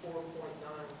 4.95%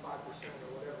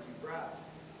 or whatever you grab,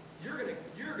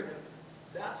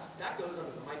 that goes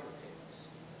under the micropayments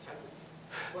type of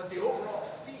thing. But the overall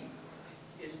fee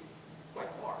is quite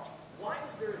large. Why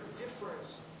is there a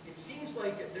difference? It seems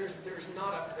like there's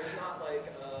not like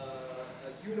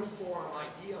a uniform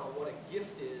idea on what a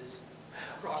gift is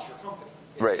across your company.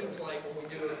 It Right. seems like when we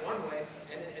do it one way,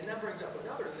 and that brings up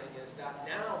another thing is that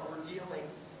now we're dealing,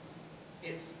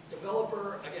 it's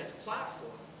developer against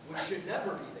platform, which should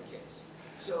never be the case.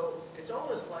 So it's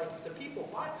almost like if the people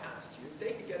bypassed you,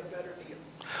 they could get a better deal.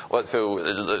 Well, so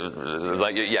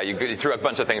you threw a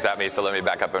bunch of things at me, so let me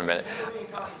back up in a minute. Never be in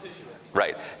competition with you.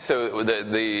 Right. So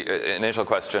the initial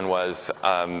question was,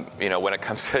 when it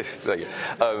comes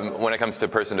to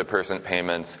person-to-person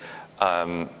payments,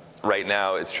 right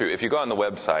now it's true. If you go on the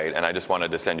website and I just wanted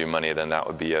to send you money, then that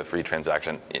would be a free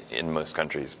transaction in most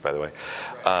countries, by the way.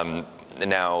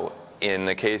 Now, in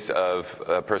the case of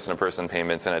person-to-person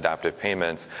payments and adaptive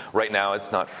payments, right now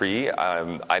it's not free.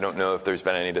 I don't know if there's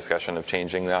been any discussion of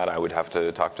changing that. I would have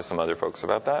to talk to some other folks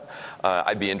about that.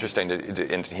 I'd be interested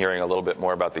in hearing a little bit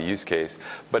more about the use case.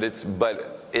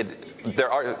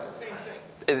 There are.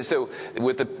 So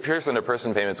with the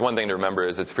person-to-person payments, one thing to remember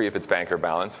is it's free if it's bank or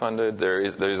balance funded.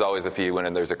 There's always a fee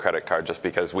when there's a credit card, just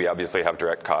because we obviously have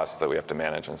direct costs that we have to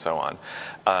manage and so on.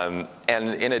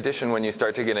 And in addition, when you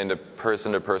start to get into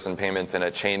person-to-person payments in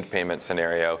a chained payment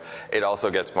scenario, it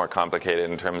also gets more complicated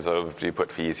in terms of do you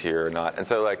put fees here or not. And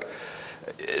so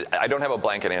I don't have a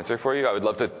blanket answer for you. I would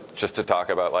love to talk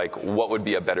about what would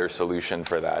be a better solution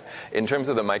for that. In terms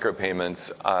of the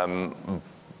micropayments,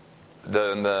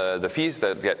 the fees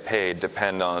that get paid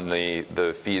depend on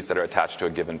the fees that are attached to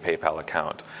a given PayPal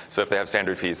account. So if they have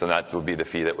standard fees, then that would be the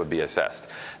fee that would be assessed.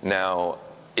 Now,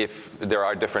 if there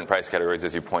are different price categories,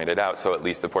 as you pointed out, so at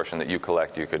least the portion that you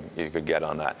collect, you could get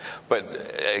on that. But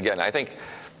again, I think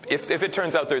if it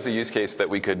turns out there's a use case that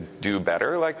we could do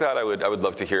better like that, I would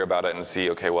love to hear about it and see,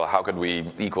 okay, well, how could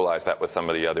we equalize that with some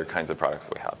of the other kinds of products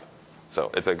that we have? So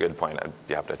it's a good point. I'd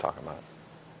be happy to talk about it.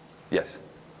 Yes?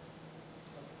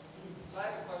 So I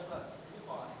have a question about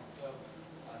couponing. So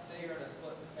say you're in a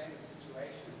split payment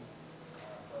situation,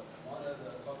 but one of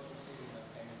the folks receiving the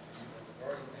payment from you, the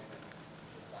majority payment,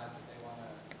 decides that they want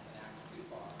to enact a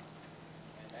coupon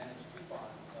and manage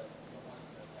coupons, but you don't want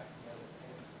it to affect the other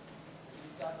payment. Can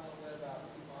you talk a little bit about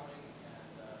couponing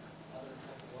and other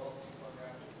types of loyalty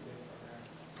programs or rebate programs?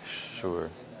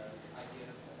 Sure. And the idea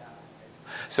of adaptive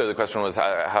payment? So the question was,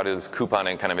 how does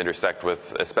couponing kind of intersect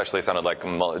with, especially it sounded like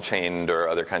chained or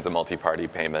other kinds of multi-party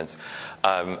payments?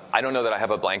 I don't know that I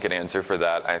have a blanket answer for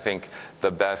that. I think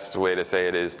the best way to say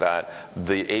it is that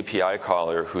the API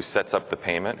caller who sets up the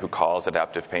payment, who calls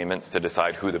adaptive payments to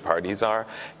decide who the parties are,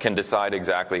 can decide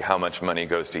exactly how much money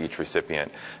goes to each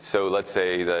recipient. So let's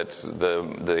say that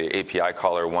the API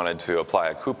caller wanted to apply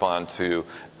a coupon to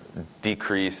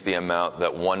decrease the amount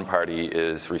that one party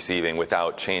is receiving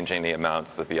without changing the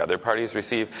amounts that the other parties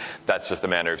receive. That's just a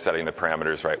matter of setting the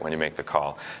parameters right when you make the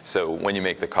call. So when you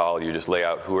make the call, you just lay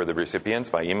out who are the recipients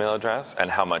by email address and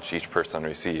how much each person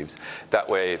receives. That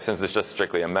way, since it's just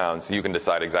strictly amounts, you can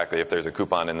decide exactly if there's a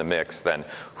coupon in the mix, then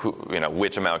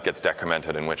which amount gets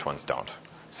decremented and which ones don't.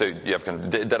 So you have,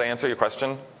 did I answer your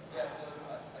question? Yeah, so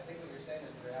I think what you're saying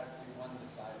is there has to be one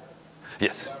decider.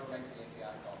 Yes. Whoever makes the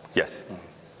API call. Yes.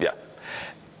 Yeah.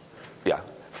 Yeah.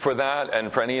 For that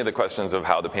and for any of the questions of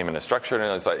how the payment is structured,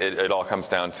 it all comes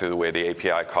down to the way the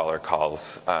API caller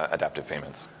calls adaptive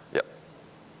payments. Yep.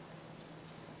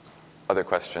 Other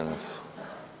questions?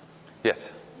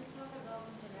 Yes? You talk about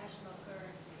international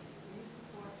currency. Do you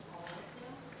support all of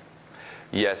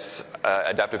them? Yes.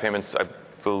 Adaptive payments, I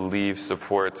believe,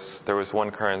 supports, there was one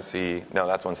currency, no,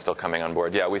 that one's still coming on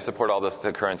board. Yeah, we support all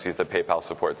the currencies that PayPal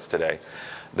supports today.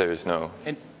 There's no...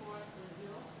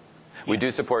 We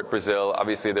do support Brazil.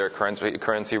 Obviously, there are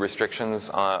currency restrictions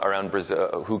around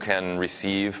Brazil, who can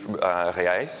receive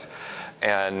reais.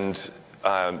 And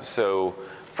so,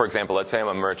 for example, let's say I'm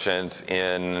a merchant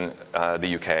in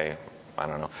the UK, I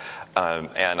don't know,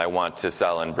 and I want to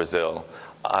sell in Brazil.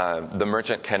 The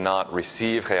merchant cannot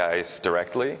receive reais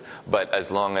directly, but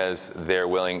as long as they're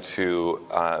willing to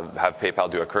have PayPal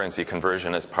do a currency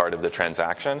conversion as part of the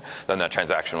transaction, then that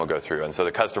transaction will go through. And so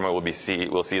the customer will see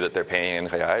that they're paying in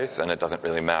reais, and it doesn't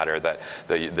really matter that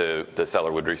the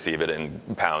seller would receive it in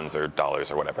pounds or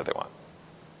dollars or whatever they want.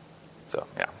 So,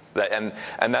 yeah.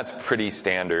 And that's pretty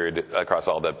standard across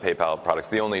all the PayPal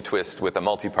products. The only twist with a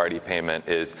multi-party payment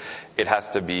is it has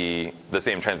to be the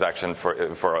same transaction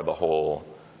for the whole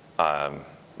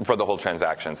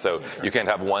transaction. So you can't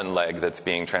have one leg that's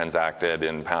being transacted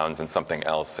in pounds and something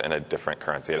else in a different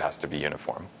currency. It has to be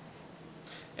uniform.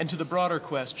 And to the broader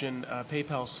question,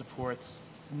 PayPal supports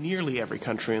nearly every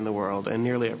country in the world and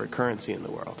nearly every currency in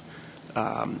the world.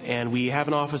 And we have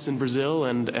an office in Brazil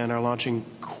and are launching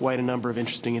quite a number of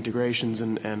interesting integrations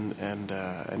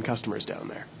and customers down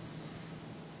there.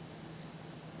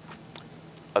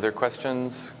 Other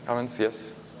questions, comments?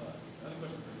 Yes? Another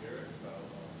question for Eric about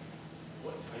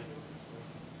what type of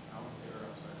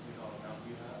account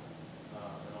you have,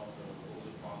 and also what was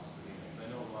the process for getting it? Because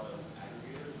I know a lot of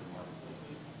aggregators or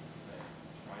marketplaces that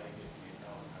try to get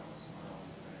PayPal accounts on all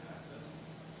these internet access.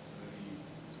 So maybe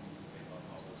someone from PayPal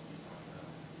can also speak on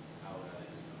how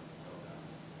that is going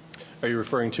down. Are you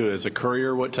referring to as a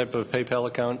courier, what type of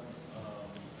PayPal account?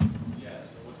 Yeah,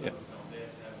 so what type of account they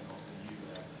have to have and also you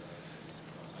as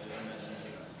I imagine you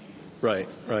take a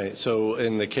fee. Right. So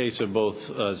in the case of both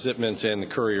Zipments and the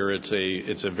courier, it's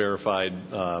a verified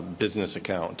business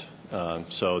account.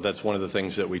 So that's one of the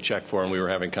things that we check for, and we were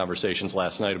having conversations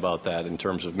last night about that in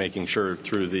terms of making sure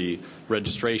through the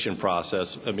registration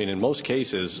process. I mean, in most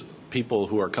cases, people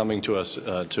who are coming to us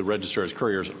to register as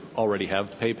couriers already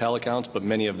have PayPal accounts, but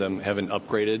many of them haven't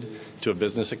upgraded to a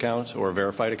business account or a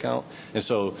verified account. And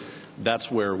so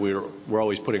that's where we're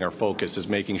always putting our focus, is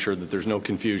making sure that there's no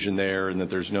confusion there and that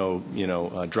there's no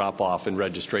drop off in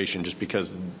registration, just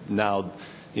because now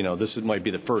this might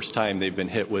be the first time they've been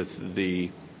hit with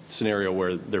the scenario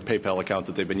where their PayPal account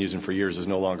that they've been using for years is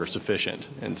no longer sufficient.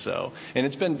 And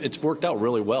it's worked out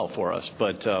really well for us,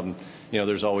 but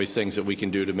there's always things that we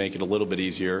can do to make it a little bit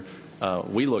easier.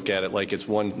 We look at it like it's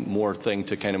one more thing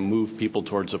to kind of move people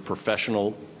towards a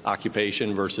professional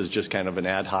occupation versus just kind of an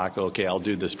ad hoc, okay, I'll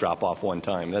do this drop off one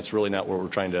time. That's really not what we're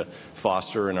trying to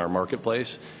foster in our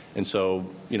marketplace. And so,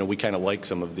 we kind of like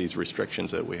some of these restrictions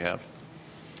that we have.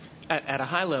 At a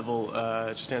high level,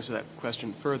 just to answer that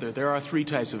question further, there are three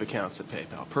types of accounts at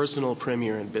PayPal: personal,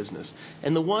 premier, and business.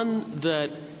 And the one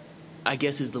that I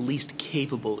guess, is the least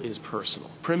capable is personal.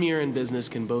 Premier and business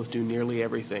can both do nearly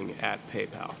everything at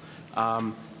PayPal.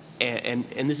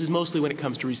 And this is mostly when it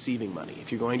comes to receiving money.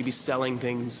 If you're going to be selling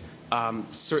things,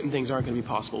 certain things aren't going to be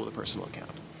possible with a personal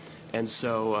account. And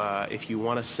so if you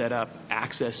want to set up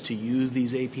access to use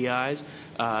these APIs,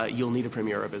 you'll need a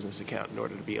Premier or a business account in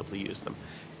order to be able to use them.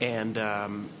 And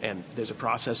there's a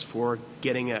process for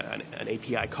getting an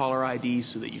API caller ID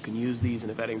so that you can use these in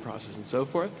a vetting process and so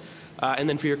forth. And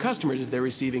then for your customers, if they're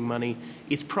receiving money,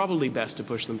 it's probably best to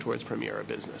push them towards Premier or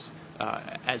business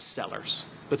as sellers.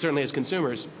 But certainly as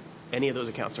consumers, any of those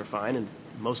accounts are fine, and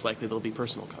most likely they'll be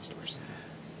personal customers.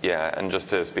 Yeah, and just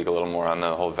to speak a little more on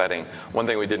the whole vetting, one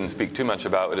thing we didn't speak too much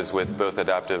about is with both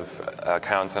adaptive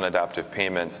accounts and adaptive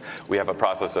payments, we have a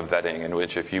process of vetting in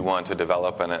which if you want to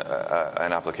develop an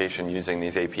application using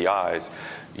these APIs,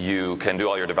 you can do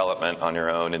all your development on your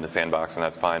own in the sandbox, and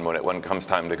that's fine. When it comes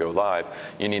time to go live,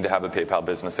 you need to have a PayPal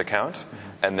business account,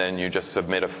 and then you just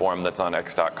submit a form that's on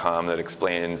x.com that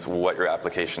explains what your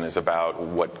application is about,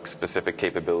 what specific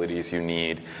capabilities you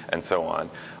need, and so on.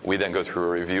 We then go through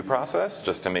a review process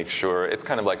just to make sure. It's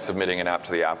kind of like submitting an app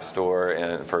to the App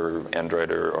Store for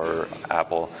Android or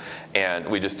Apple, and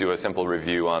we just do a simple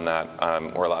review on that.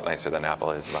 We're a lot nicer than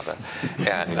Apple is about that.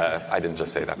 And I didn't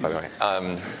just say that, by the way.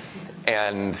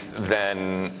 And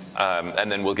then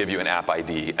we'll give you an app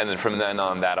ID. And then from then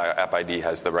on, that app ID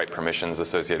has the right permissions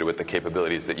associated with the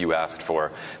capabilities that you asked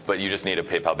for. But you just need a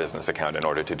PayPal business account in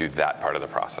order to do that part of the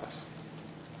process.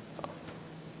 So.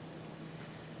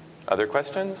 Other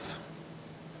questions?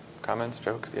 Comments?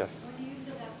 Jokes? Yes? When you use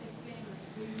adaptive payments,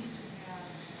 do you need to have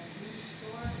a new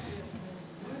store with the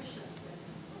merchant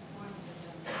that's performing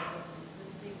the adaptive payments? Do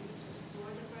they need to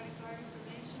store the credit card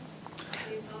information?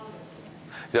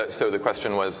 So the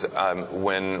question was,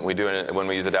 when we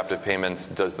use adaptive payments,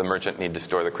 does the merchant need to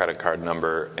store the credit card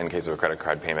number in case of a credit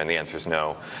card payment? The answer is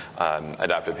no.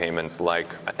 Adaptive payments,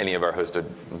 like any of our hosted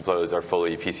flows, are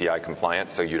fully PCI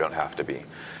compliant, so you don't have to be.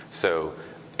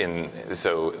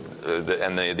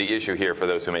 The issue here, for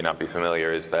those who may not be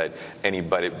familiar, is that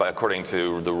according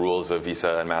to the rules of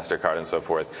Visa and MasterCard and so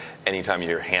forth, anytime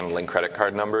you're handling credit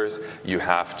card numbers, you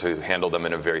have to handle them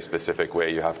in a very specific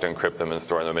way. You have to encrypt them and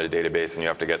store them in a database, and you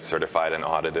have to get certified and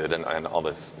audited and all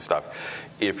this stuff.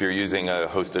 If you're using a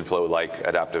hosted flow like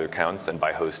adaptive accounts, and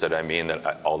by hosted I mean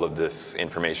that all of this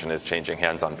information is changing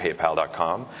hands on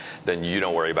PayPal.com, then you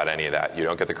don't worry about any of that. You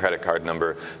don't get the credit card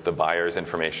number. The buyer's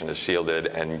information is shielded,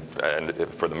 and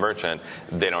for the merchant,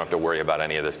 they don't have to worry about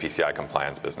any of this PCI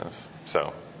compliance business.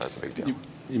 So that's a big deal.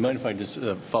 You mind if I just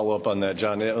follow up on that,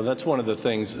 John? That's one of the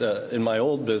things. In my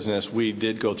old business, we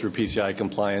did go through PCI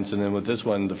compliance, and then with this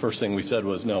one, the first thing we said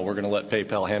was, no, we're going to let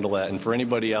PayPal handle that. And for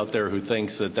anybody out there who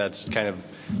thinks that that's kind of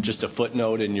just a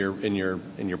footnote in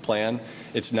your plan,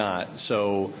 it's not.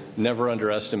 So never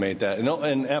underestimate that.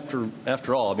 And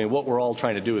after all, I mean, what we're all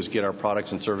trying to do is get our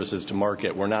products and services to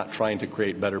market. We're not trying to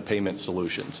create better payment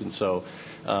solutions. And so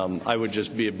I would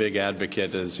just be a big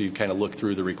advocate as you kind of look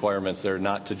through the requirements there,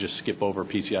 not to just skip over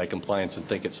PCI compliance and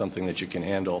think it's something that you can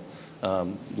handle.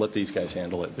 Let these guys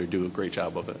handle it. They do a great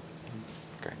job of it.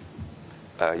 Great.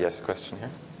 Yes, question here?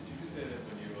 Did you just say that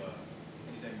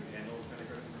anytime you handle credit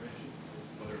card information,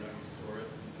 whether or not you store it,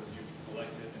 so you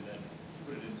collect it and then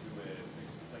put it into a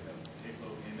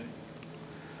pay-flow payment,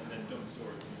 and then don't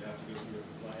store it, you have to go through a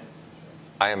compliance?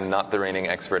 I am not the reigning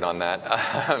expert on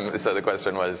that. So the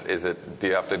question was, do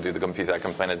you have to do the PCI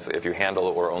compliance if you handle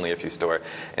or only if you store?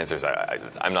 Answer is,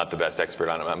 I'm not the best expert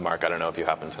on it. Mark, I don't know if you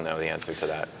happen to know the answer to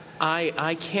that.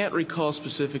 I can't recall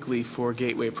specifically for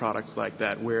gateway products like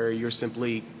that where you're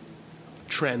simply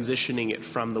transitioning it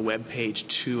from the web page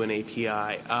to an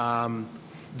API.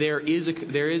 There is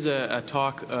a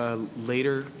talk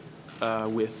later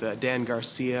with Dan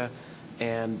Garcia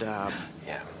and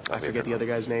I forget the other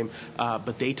guy's name,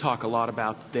 but they talk a lot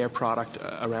about their product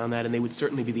around that, and they would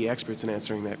certainly be the experts in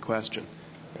answering that question.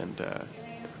 And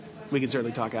we can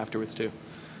certainly talk afterwards, too.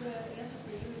 The answer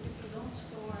for you is if you don't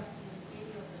store in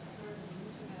any of the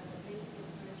servers, you have a basic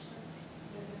encryption,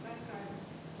 then the credit card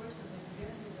person that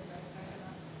sends me the credit card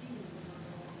cannot see the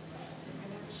number of the card. So you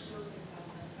can never show the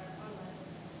credit card online.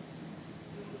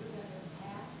 So if you do that in the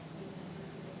past, it's going to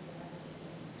be the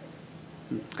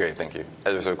Great, thank you.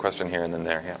 There's a question here and then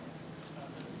there, yeah.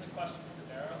 This is a question for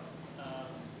Darrow.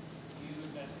 You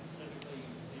mentioned specifically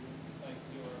you didn't, like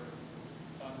your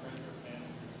fundraiser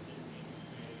managers didn't need to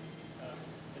create a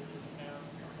business account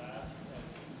for that.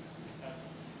 I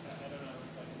don't know,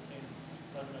 it seems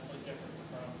fundamentally different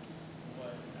from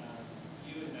what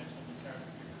you had mentioned in terms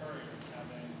of your couriers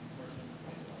having person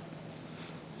PayPal.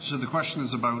 So the question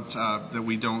is about that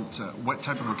we don't, what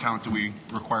type of account do we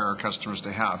require our customers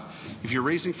to have? If you're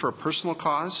raising for a personal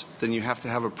cause, then you have to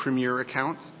have a Premier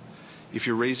account. If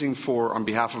you're raising for on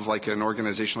behalf of like an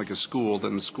organization like a school,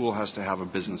 then the school has to have a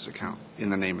business account in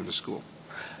the name of the school.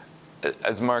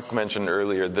 As Mark mentioned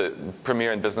earlier, the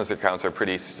Premier and business accounts are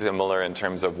pretty similar in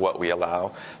terms of what we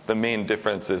allow. The main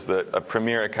difference is that a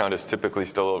Premier account is typically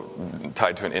still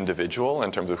tied to an individual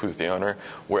in terms of who's the owner,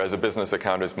 whereas a business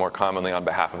account is more commonly on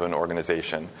behalf of an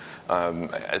organization.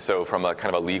 So from a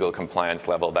kind of a legal compliance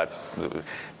level, that's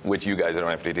which you guys don't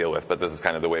have to deal with, but this is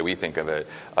kind of the way we think of it,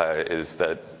 is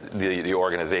that the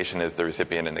organization is the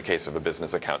recipient in the case of a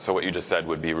business account. So what you just said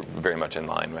would be very much in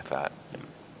line with that.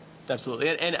 Absolutely.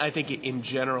 And I think in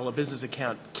general, a business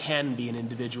account can be an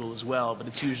individual as well, but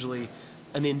it's usually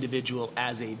an individual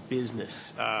as a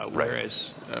business,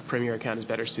 whereas a Premier account is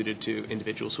better suited to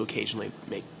individuals who occasionally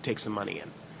take some money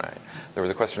in. Right. There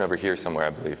was a question over here somewhere, I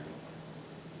believe.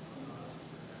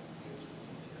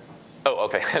 Oh,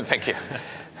 okay. Thank you.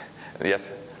 Yes?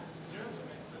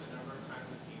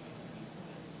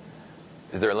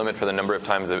 Is there a limit for the number of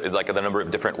times, like the number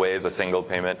of different ways a single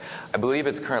payment? I believe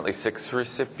it's currently 6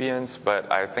 recipients,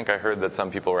 but I think I heard that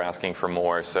some people were asking for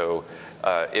more. So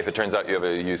if it turns out you have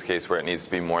a use case where it needs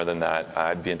to be more than that,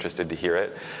 I'd be interested to hear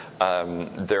it.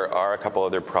 There are a couple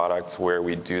other products where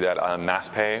we do that.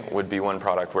 MassPay would be one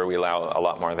product where we allow a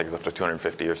lot more. I think it's up to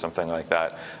 250 or something like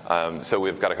that. So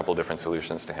we've got a couple different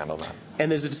solutions to handle that.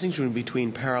 And there's a distinction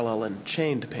between parallel and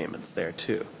chained payments there,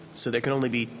 too. So there can only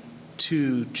be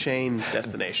 2 chain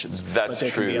destinations. That's but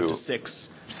there true. Can be up to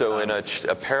 6. So in a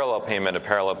parallel payment,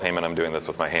 I'm doing this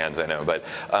with my hands, I know, but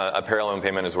a parallel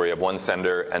payment is where you have one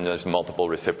sender and there's multiple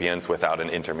recipients without an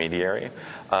intermediary.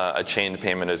 A chained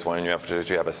payment is when you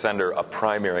have a sender, a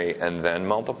primary, and then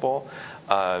multiple.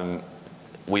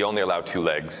 We only allow 2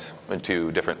 legs,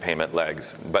 2 different payment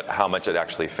legs, but how much it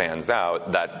actually fans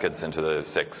out, that gets into the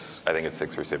 6, I think it's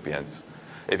 6 recipients.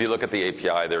 If you look at the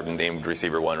API, they're named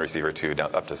receiver 1, receiver 2,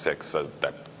 down up to 6, so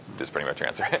that is pretty much your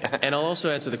answer. And I'll also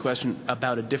answer the question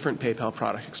about a different PayPal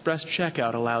product. Express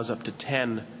Checkout allows up to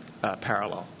 10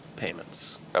 parallel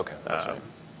payments. Okay. Right.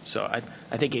 So I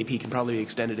think AP can probably be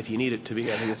extended if you need it to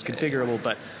be. I think it's configurable,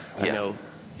 but I know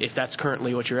if that's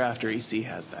currently what you're after, EC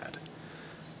has that.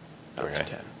 Up to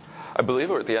 10. I believe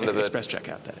we're at the end of the Express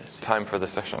Checkout, that is. Time for the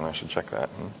session. I should check that.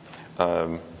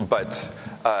 But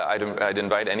I'd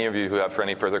invite any of you who have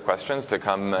any further questions to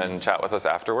come and chat with us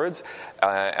afterwards.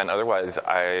 And otherwise,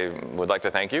 I would like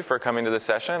to thank you for coming to this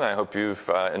session. I hope you've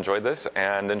enjoyed this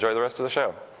and enjoy the rest of the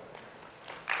show.